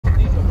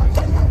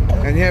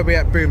And here we're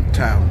at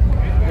BoomTown.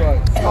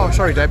 Right. Oh,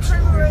 sorry, Debs.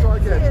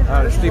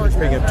 Stephen's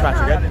being a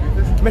twat again.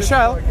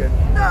 Michelle,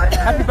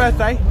 happy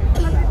birthday.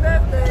 Happy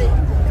birthday.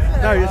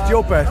 No, it's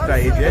your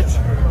birthday, idiot.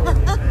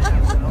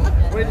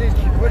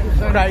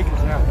 Craig,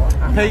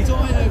 Pete,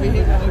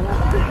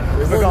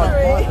 we forgot.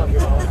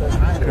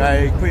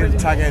 Craig, put your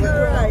tag in.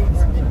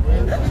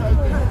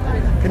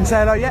 Can you say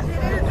hello yet?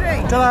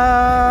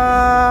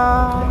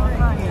 Ta-da!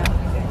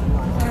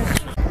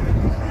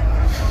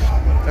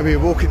 And we're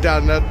walking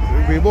down the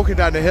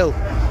hill.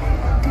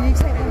 Can you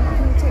take a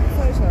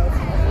photo of the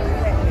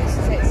necklace?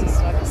 It's just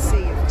like a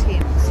sea of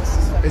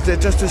tents. Is it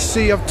just a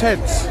sea of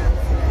tents?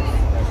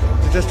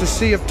 Is it just a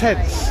sea of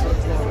tents?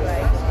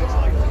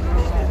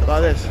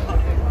 Like this.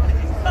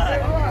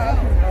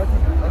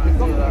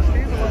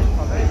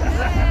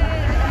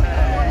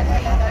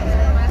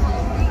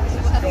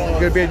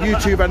 Going to be on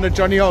YouTube and the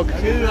Jonny Hog.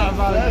 Just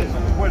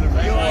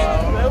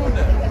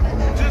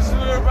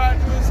we're about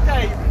to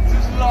escape.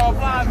 Just laugh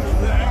at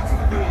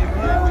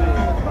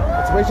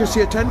It's way to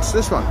see a tent,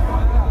 this one.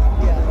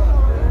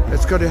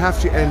 It's got to have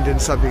to end in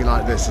something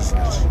like this, isn't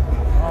it?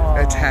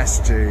 Aww. It has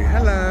to.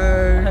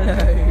 Hello. Hello.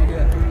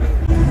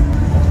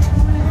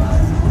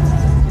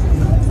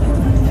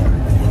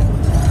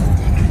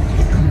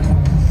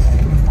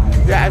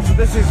 Yeah, so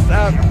this is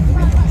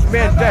me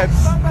and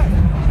Debs.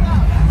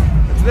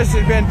 So this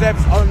is me and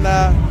Debs on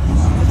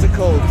what's it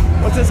called?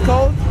 What's this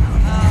called?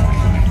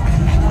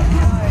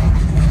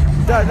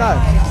 Don't know.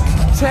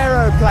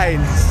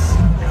 Terraplanes.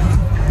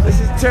 This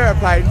is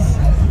terraplanes.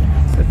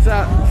 Let's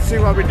see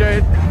what we're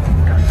doing.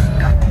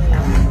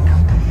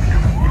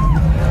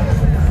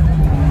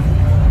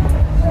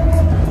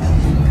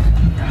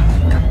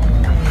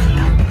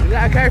 Is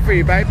that okay for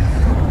you, babe?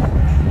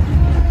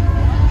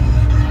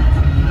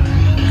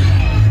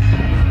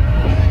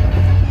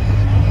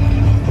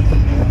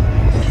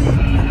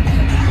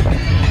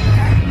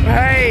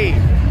 Hey!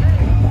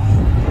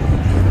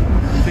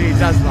 See, he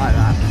does like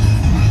that.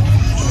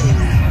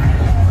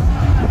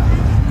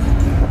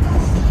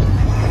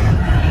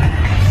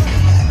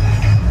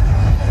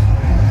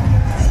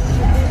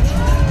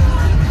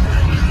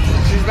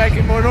 She's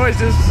making more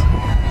noises.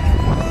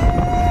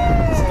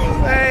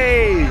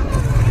 Hey!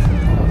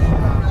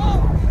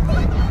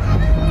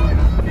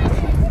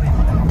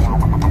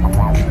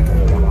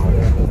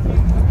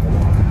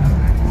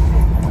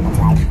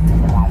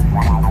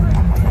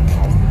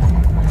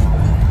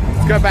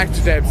 Let's go back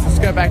to Debs. Let's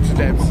go back to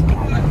Debs.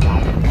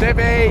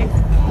 Debby!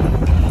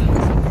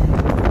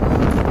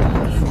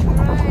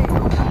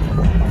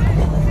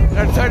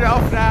 Don't turn it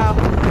off now.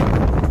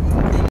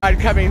 I'm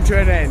coming to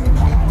an end.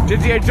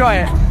 Did you enjoy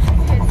it?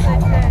 Yes, I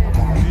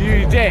did.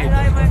 You did? I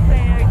like my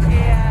piano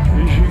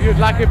chair. You'd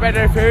like it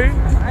better if who?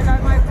 I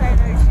like my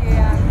piano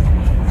chair.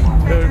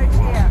 Piano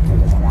chair.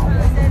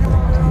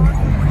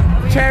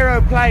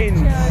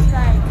 Terraplanes.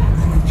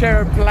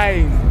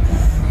 Terraplanes.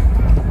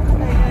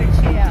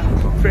 Piano chair.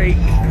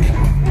 Freak.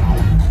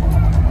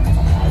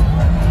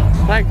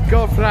 Thank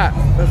God for that.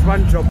 That's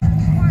one job.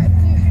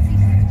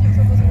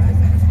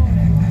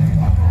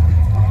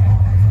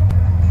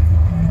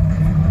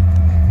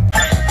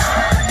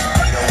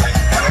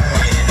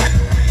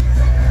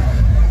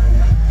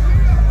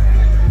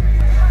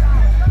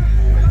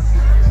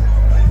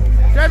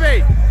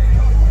 Debby!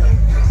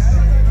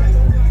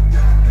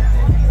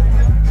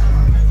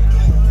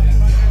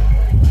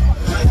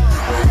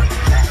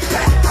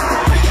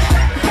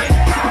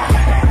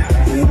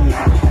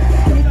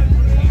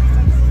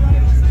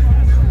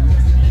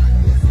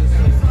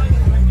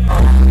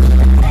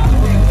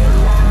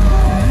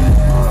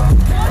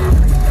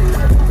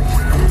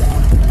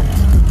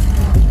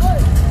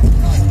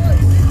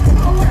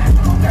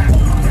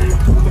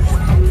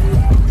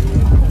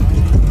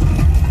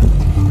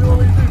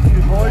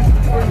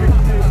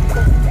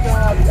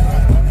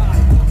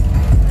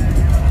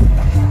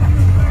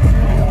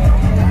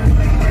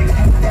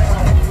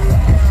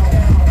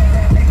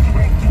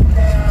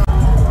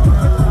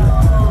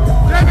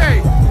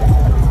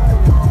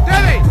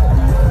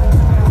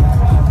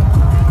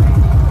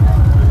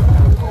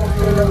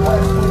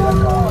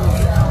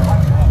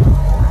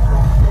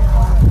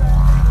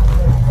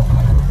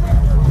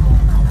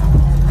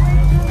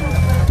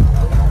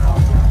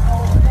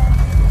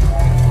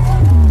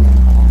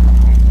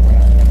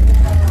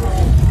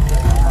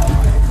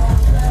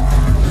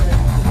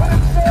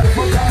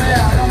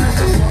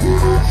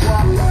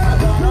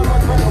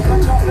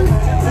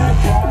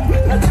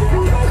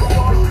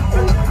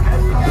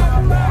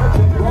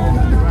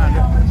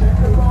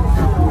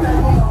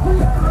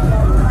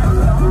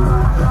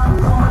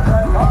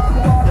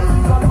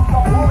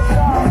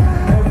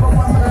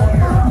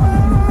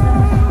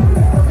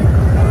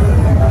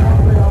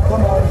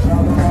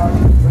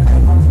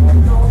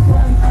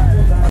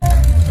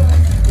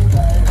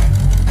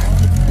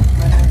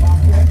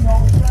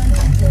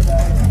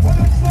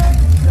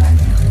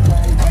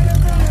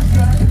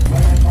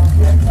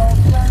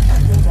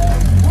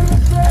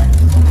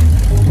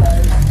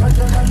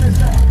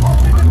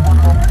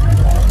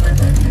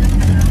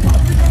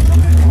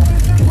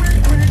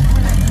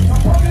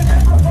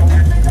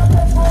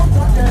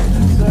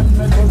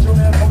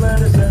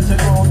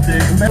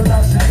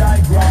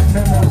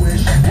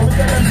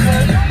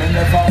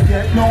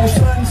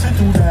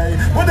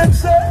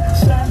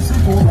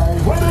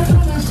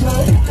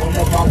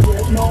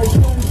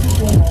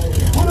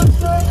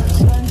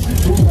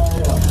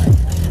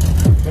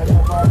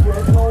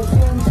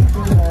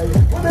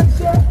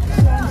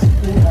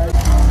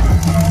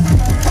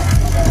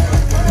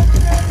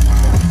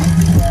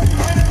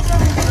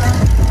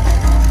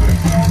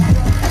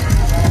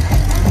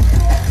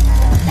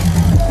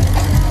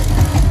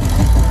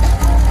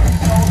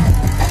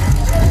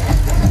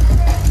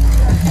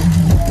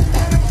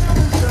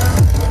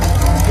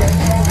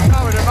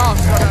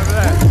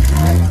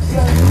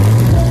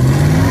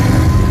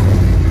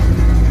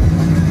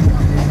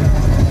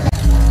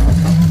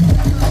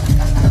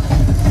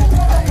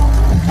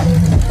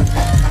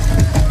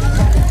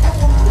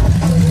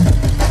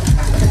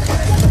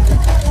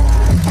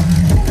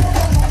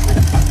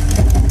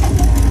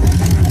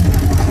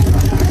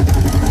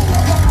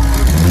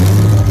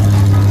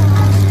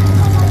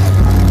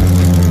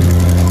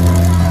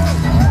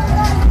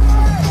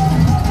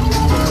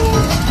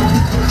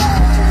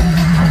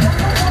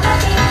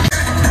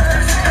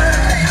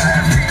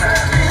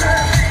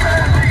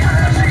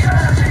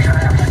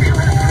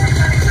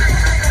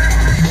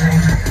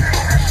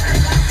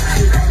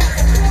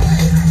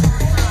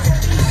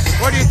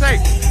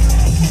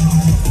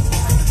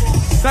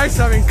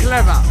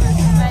 clever?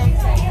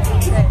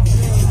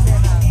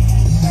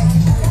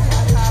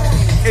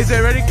 Is it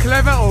really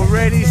clever or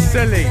really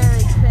silly?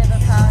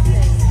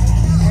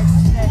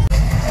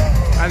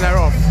 And they're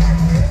off.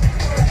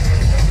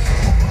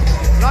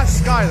 Nice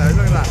sky though,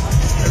 look at that,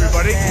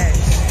 everybody.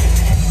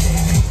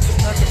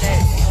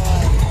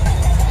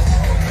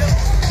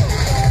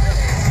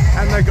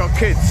 And they've got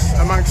kids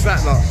amongst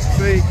that lot.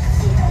 See?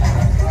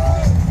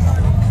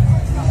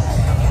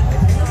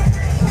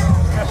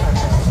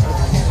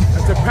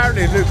 And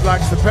apparently Luke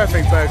likes the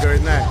perfect burger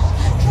in there.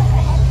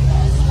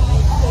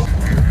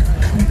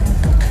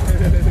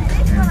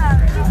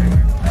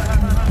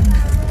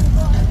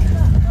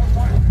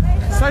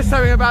 Say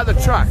something about the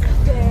truck.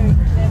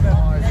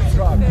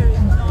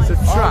 It's a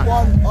truck.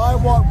 I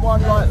want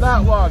one like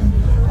that one.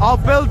 I'll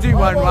build you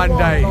one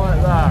day.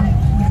 Like that.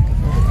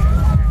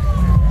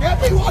 Get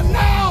me one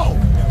now!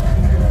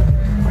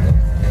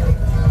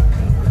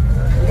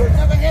 You'll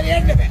never get the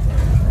end of it.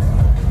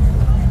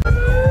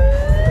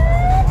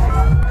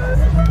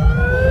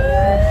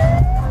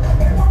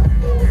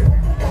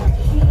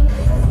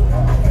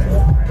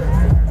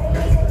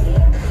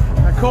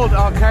 They're called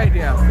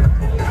Arcadia.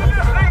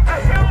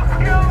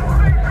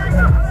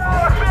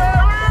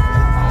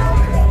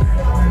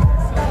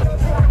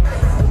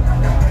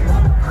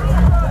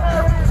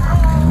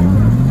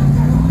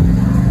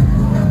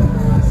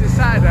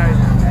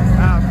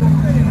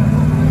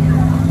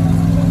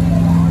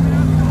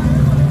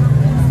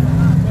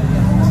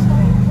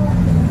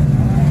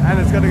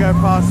 Going to go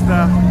past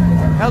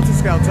Helter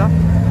Skelter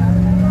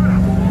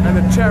and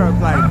the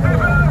Cheroplane,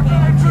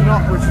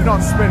 which is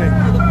not spinning.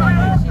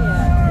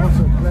 Lots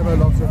of clever,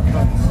 lots of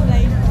cuts.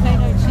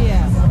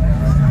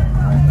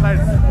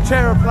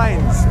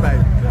 Cheroplanes,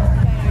 babe.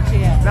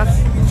 That's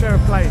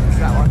Cheroplanes,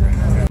 that one.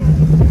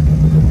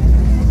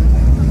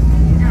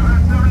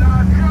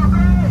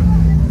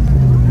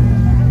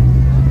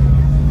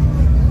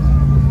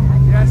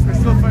 Yes, we're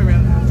still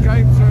filming. It's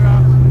going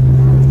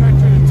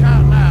through the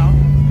town now.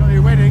 Got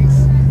your weddings,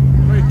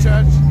 got your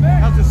church,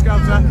 Helter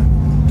Skelter,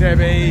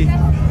 Debby,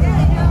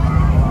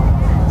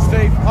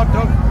 Steve,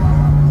 Hotdog,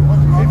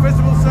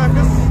 Invisible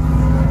Circus.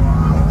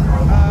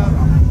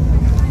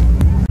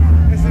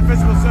 It's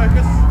Invisible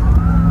Circus.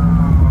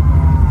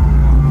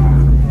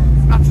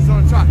 Nutters on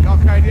a truck,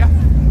 Arcadia.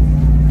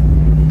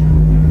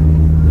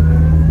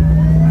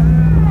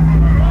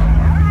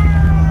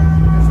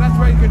 So that's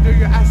where you can do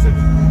your acid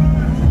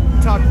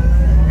type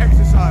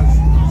exercise,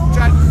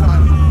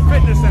 jazzercise,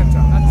 fitness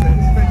centre. That's it,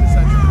 fitness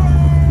centre.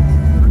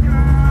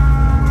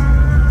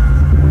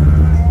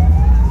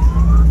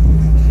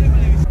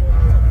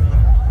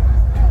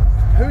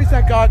 Who is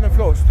that guy on the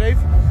floor, Steve?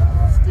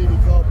 Stevie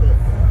Carpet.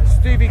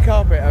 Stevie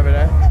Carpet over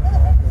there.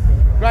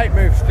 Great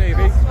move,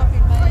 Stevie.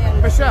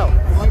 Michelle.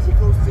 Why is he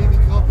called Stevie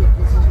Carpet?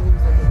 Because he's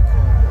always on the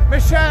top.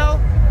 Michelle.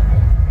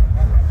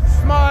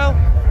 Smile.